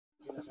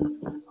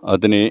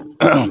दिनै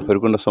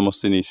भैरबकुन्द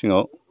समस्तिनि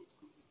सिङाव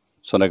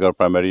सनाइगाव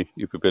primary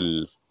UPPL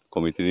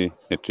कमिटिनि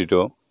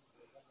नेतृत्वआव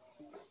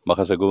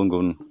माखासे गुबुन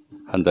गुबुन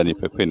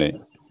हान्जानिफ्राय फैनाय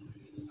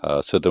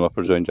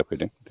सोद्रोमाफोर जयेन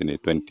जाफैदों दिनै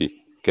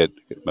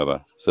 20 माबा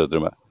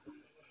सोद्रोमा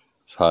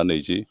सा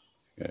 20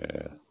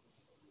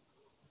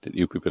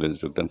 इउपिपिएल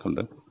योगदान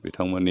खालामदों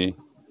बिथांमोननि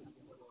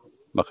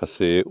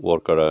माखासे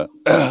वार्कारा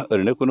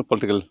ओरैनो कुनु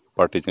पलिटिकल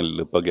पार्टिजों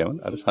लोब्बा गैयामोन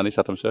आरो सानै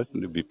साथामसोआ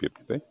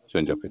बिपिएफनिफ्राय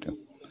जयेन जाफैदों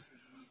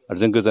आरो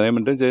जों गोजोननाय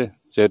मोनदों जे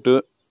जिहेतु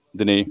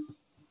दिनै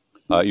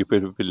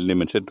इउपिपिएलनि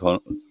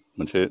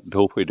मोनसे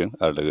ढौ फैदों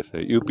आरो लोगोसे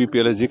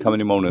इउपिपिएलआ जि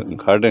खामानि मावनो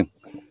ओंखारदों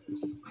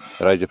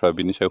रायजोफ्रा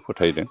बिनि सायाव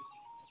फोथायदों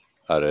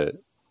आरो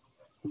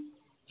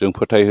जों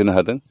फोथायहोनो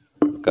हादों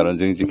खारन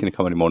जों जिखिनि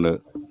खामानि मावनो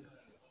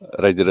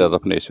रायजो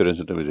राजाफोरनि एसुरेन्स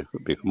होदों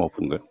बेखौ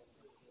मावफुंगोन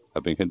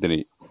आरो बेनिखायनो दिनै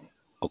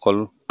अकल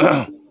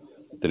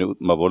दिनै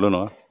माबायावल'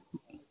 नङा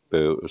बे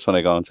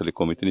सनाइगाव आन्चलिक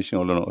कमिटिनि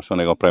सिङावल' नङा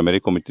सनाइगाव प्राइमारि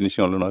कमिटिनि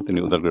सिङावल' नङा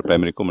दिनै उदालगुरि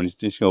प्राइमारि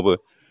कमिटिनि सिङावबो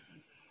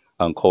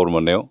आं खबर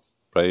मोननायाव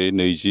प्राय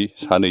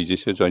 20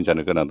 सो जयेन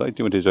जानो गोनां दं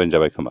इतिमध्य जयेन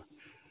जाबाय खोमा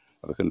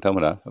बेखौ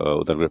नोंथांमोना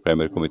उदालगुरि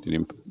प्राइमारि कमिटिनि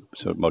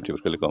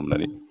मावथिफोरखौ लोगो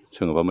हमनानै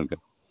सोङोबा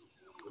मोनगोन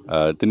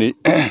दिनै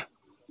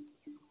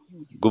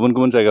गुबुन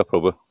गुबुन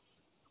जायगाफ्रावबो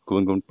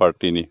गुबुन गुबुन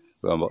पार्टिनि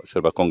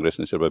सोरबा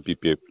कंग्रेसनि सोरबा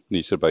बिपिएफनि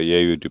सोरबा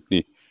एआइइउडिएफनि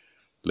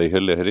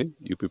लैहोर लैहोरै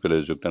इउपिपिएल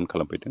योगदान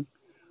खालामफैदों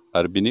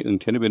आरो बिनि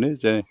ओंथियानो बेनो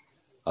जे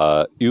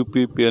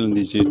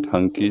इउपिपिएलनि जि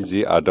थांखि जि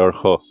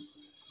आदर्श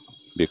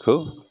बेखौ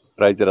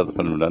रायजो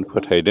राजाफोरा नुनानै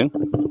फोथायदों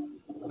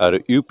आरो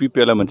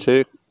इउपिपिएलआ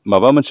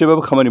माबा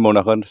मोनसेबाबो खामानि मावनो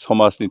हागोन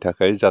समाजनि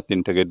थाखाय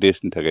जातिनि थाखाय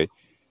देशनि थाखाय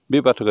बे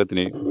बाथ्राखौ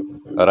दिनै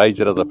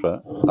रायजो राजाफ्रा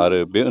आरो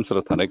बे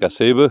ओनसोलाव थानाय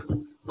गासैबो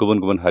गुबुन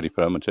गुबुन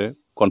हारिफ्रा मोनसे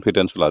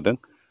कनफिडेन्स लादों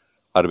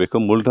आरो बेखौ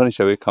मुलधन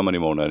हिसाबै खामानि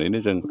मावनानैनो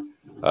जों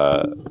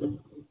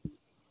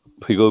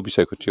फैगौ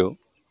बिसायख'थियाव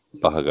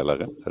बाहागो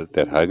लागोन आरो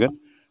देरहागोन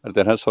आरो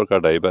देरहा सरकार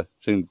दायोबा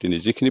जों दिनै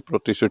जिखिनि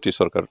प्रतिश्रुति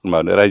सरकार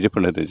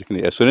रायजोफोरनो होदों जिखिनि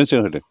एसुरेन्स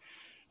जों होदों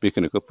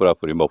बेखिनिखौ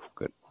पुरापुरि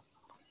मावफुंगोन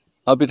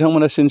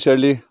बिथांमोना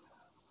सिनसियारलि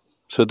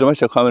सोद्रोमा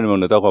हिसाबै खामानि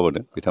मावनो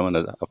दावगाबोदों बिथांमोना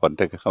आफादनि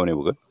थाखाय खामानि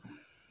मावगोन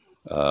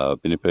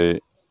बेनिफ्राय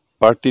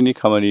पार्टिनि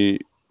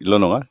खामानिल'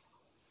 नङा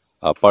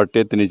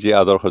पार्टिया दिनै जि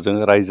आदर्शजों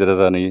रायजो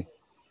राजानि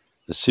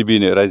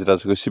रायजो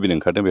राजाखौ सिबिनो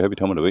ओंखारदों बेहाय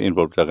बिथांमोनाबो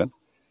इनभल्भ जागोन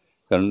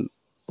खारन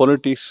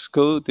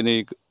पलिटिक्सखौ दिनै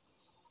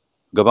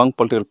गोबां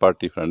पलिटिकेल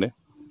पार्टिफ्रानो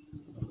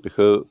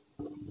बेखौ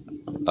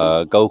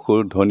गावखौ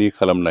धनि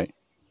खालामनाय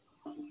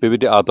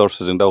बेबायदि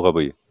आदर्शजों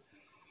दावगाबोयो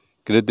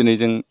खिन्थु दिनै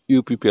जों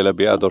इउपिपिएलआ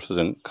बे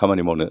आदर्शजों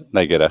खामानि मावनो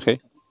नागिराखै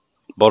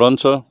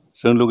बरन्स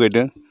जों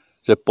लुगैदों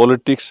जे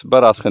पलिटिक्स बा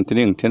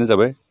राजखान्थिनि ओंथियानो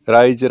जाबाय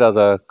रायजो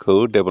राजाखौ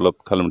डेभेलप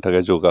खालामनो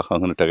थाखाय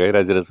जौगाखांहोनो थाखाय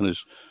रायजो राजानि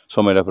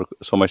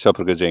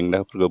समस्याफोरखौ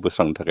जेंनाफोरखौ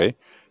बोस्रांनो थाखाय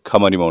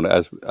खामानि मावनाय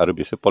आरो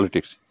बिसोर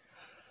पलिटिक्स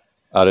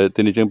आरो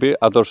दिनै जों बे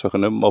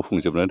आदर्शखौनो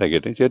मावफुंजोबनो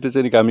नागिरदों जिहेतु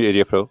जोंनि गामि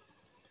एरियाफ्राव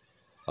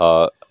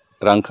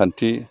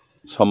रांखान्थि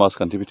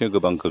समाजखान्थि बिथिङाव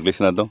गोबां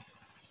गोग्लैसोना दं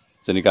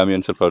जोंनि गामि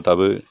ओनसोलफ्राव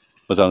दाबो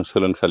मोजां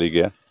सोलोंसालि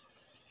गैया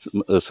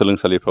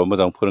सोलोंसालिफ्राव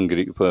मोजां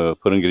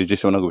फोरोंगिरि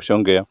जेसेबां नांगौ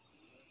बेसेबां गैया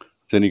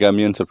जोंनि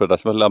गामि ओनसोलफ्राव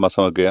दासिमबो लामा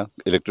सामा गैया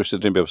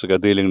इलेक्ट्रिसिटिनि बेबस्था गैया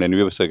दै लोंनायनि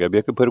बेबस्था गैया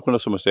बेखौ भैरबकुन्द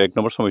समस्या 1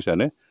 नम्बर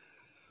समस्यानो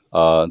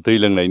दै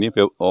लोंनायनि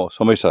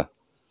समस्या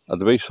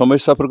आरो बै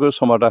समस्याफोरखौ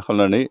समाधान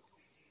खालामनानै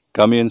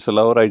गामि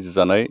ओनसोलाव रायजो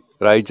जानाय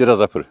रायजो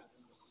राजाफोर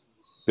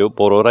बेयाव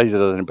बर' रायजो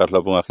राजानि बाथ्रा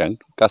बुङाखै आं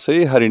गासै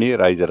हारिनि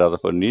रायजो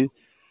राजाफोरनि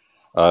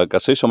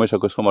गासै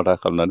समस्याखौ समाधान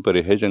खालामनानै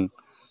बोरैहाय जों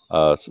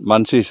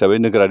मानसि हिसाबै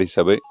नोगोरारि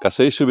हिसाबै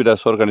गासै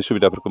सरकारनि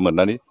सुबिदाफोरखौ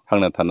मोननानै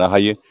थांना थानो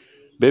हायो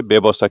बे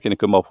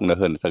बेबस्थाखिनिखौ मावफुंना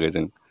होनो थाखाय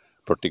जों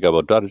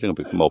प्रतिज्ञाबद्ध आरो जों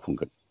बेखौ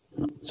मावफुंगोन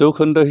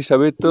जौखोन्दो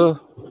हिसाबैथ'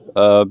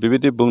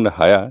 बेबायदि बुंनो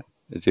हाया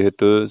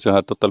जिहेतु जोंहा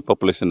टटेल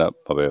पपुलेसना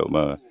माबायाव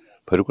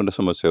भैरबकुन्द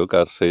समस्यायाव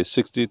गासै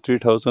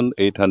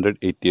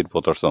 63,888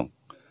 भटार्स दं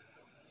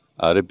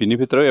आरो बिनि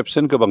भितराव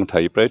एबसेन्ट गोबां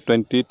थायो प्राय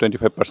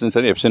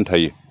 20-25% एबसेन्ट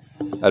थायो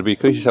आरो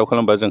बेखौ हिसाब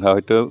खालामबा जोंहा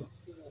हयथ'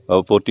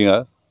 भटिंआ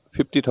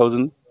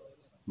 50,000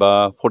 बा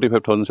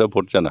 45,000सो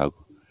भट जानो हागौ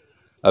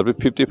आरो बे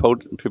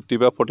 50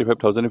 बा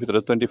 45,000नि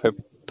भितराव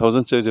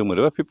 25,000सो जों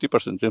मोनोबा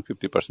 50% जों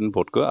 50%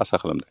 भटखौ आसा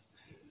खालामदों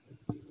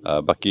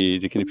बाखि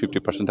जिखिनि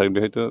 50% थागोन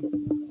बेहायथ'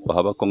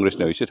 बहाबा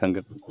कंग्रेसनाव एसे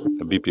थांगोन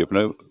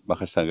बिपिएफनाव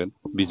माखासे थांगोन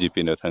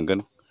बिजेपिनाव थांगोन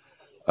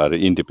आरो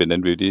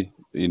इन्डिपेन्डेन्ट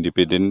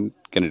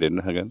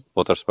केन्डिडेटनो थांगोन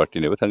भटार्स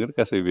पार्टिनोबो थांगोन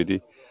गासै बिदि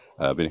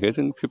बेनिखायनो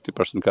जों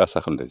 50%खौ आसा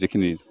खालामदों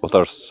जिखिनि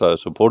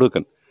भटार्सआसो भट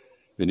होगोन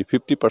बेनि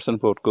 50%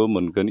 भटखौ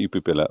मोनगोन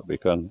इउपिपिएलआ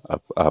बेखौ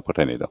आंहा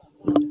फोथायनाय दं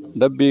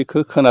दा बेखौ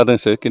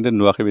खोनादोंसो खिन्थु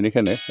नुवाखै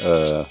बेनिखायनो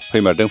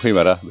फैमारदों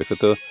फैमारा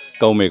बेखौथ'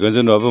 गाव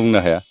मेगनजों नुवाबो बुंनो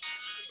हाया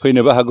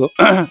फैनोबो हागौ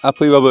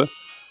फैबाबो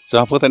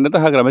जोंहा फोथायनायथ'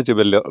 हाग्रामाया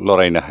जेबो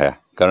लरायनो हाया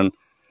खारन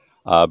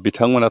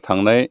बिथांमोना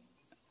थांनाय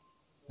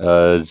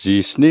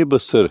 17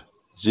 बोसोर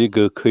जि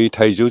गोखै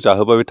थाइजौ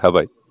जाहोबाय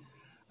थाबाय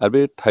आरो बे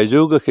थाइजौ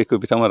गोखैखौ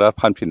बिथांमोना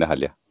फानफिननो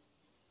हालिया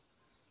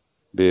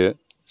बे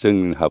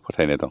जोंहा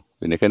फोथायनाय दं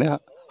बेनिखायनो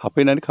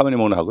हाबफैनानै खामानि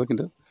मावनो हागौ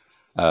खिन्थु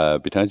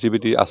बिथाङा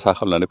जिबायदि आसा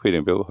खालामनानै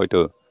फैदों बेयाव हयथ'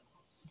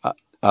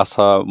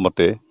 आसा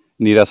मते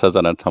निराशा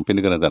जानानै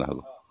थांफिननो गोनां जानो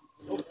हागौ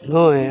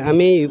নহয়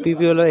আমি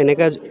ইউপিপিএলৰ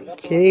এনেকা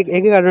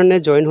এই কাৰণে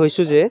জইন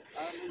হৈছোঁ যে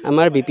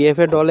আমাৰ BPF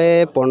দলে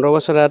 15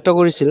 বছৰ ৰাজত্ব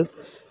কৰিছিল।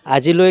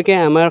 আজিলৈকে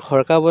আমাৰ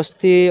খৰকা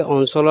বস্তি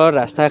অঞ্চলৰ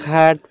ৰাস্তা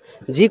ঘাট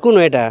যিকোনো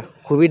এটা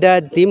সুবিধা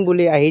দিম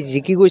বুলি আহি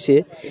জিকি গৈছে,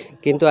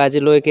 কিন্তু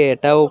আজিলৈকে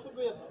এটাও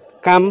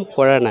কাম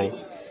কৰা নাই।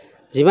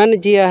 যিমান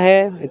যি আহে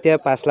এতিয়া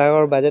 5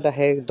 লাখৰ বাজেট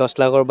আহে, 10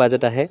 লাখৰ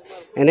বাজেট আহে,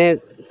 এনে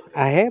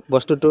আহে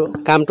বস্তুটো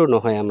কামটো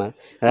নহয় আমাৰ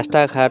ৰাস্তা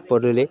ঘাট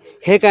পদূলি।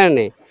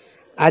 সেইকাৰণে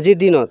আজিৰ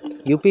দিনত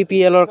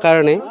UPPLৰ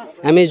কাৰণে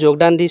আমি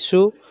যোগদান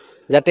দিছোঁ,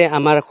 যাতে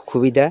আমাৰ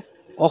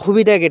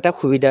অসুবিধাকেইটা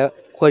সুবিধা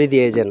কৰি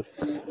দিয়ে যেন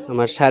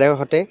আমাৰ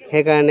ছাৰেহঁতে।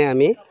 সেইকাৰণে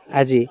আমি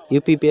আজি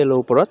UPPLৰ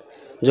ওপৰত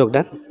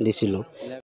যোগদান দিছিলোঁ।